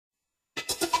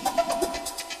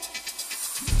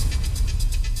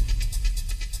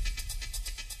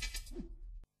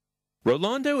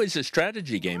Rolando is a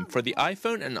strategy game for the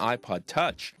iPhone and iPod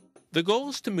Touch. The goal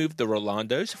is to move the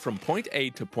Rolandos from point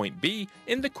A to point B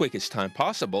in the quickest time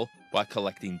possible while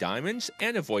collecting diamonds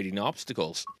and avoiding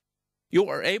obstacles. You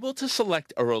are able to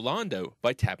select a Rolando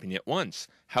by tapping it once.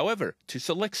 However, to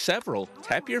select several,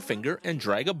 tap your finger and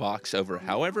drag a box over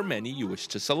however many you wish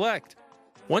to select.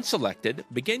 Once selected,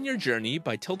 begin your journey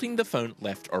by tilting the phone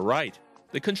left or right.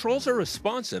 The controls are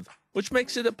responsive, which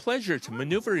makes it a pleasure to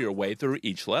maneuver your way through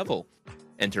each level.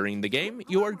 Entering the game,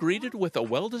 you are greeted with a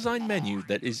well-designed menu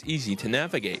that is easy to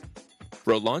navigate.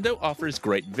 Rolando offers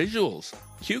great visuals.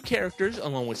 Cute characters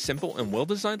along with simple and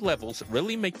well-designed levels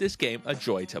really make this game a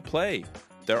joy to play.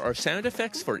 There are sound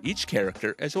effects for each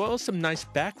character as well as some nice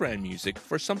background music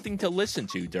for something to listen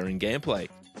to during gameplay.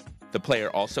 The player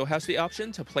also has the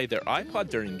option to play their iPod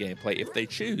during gameplay if they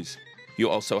choose. You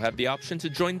also have the option to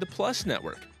join the Plus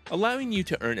network, allowing you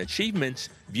to earn achievements,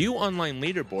 view online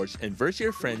leaderboards, and verse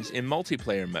your friends in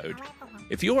multiplayer mode.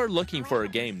 If you are looking for a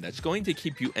game that's going to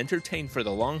keep you entertained for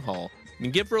the long haul,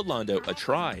 then give Rolando a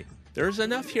try. There is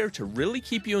enough here to really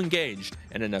keep you engaged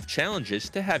and enough challenges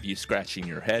to have you scratching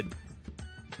your head.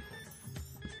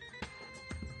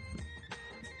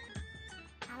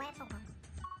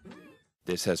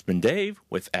 This has been Dave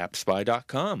with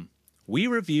AppSpy.com. We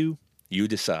review, you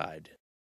decide.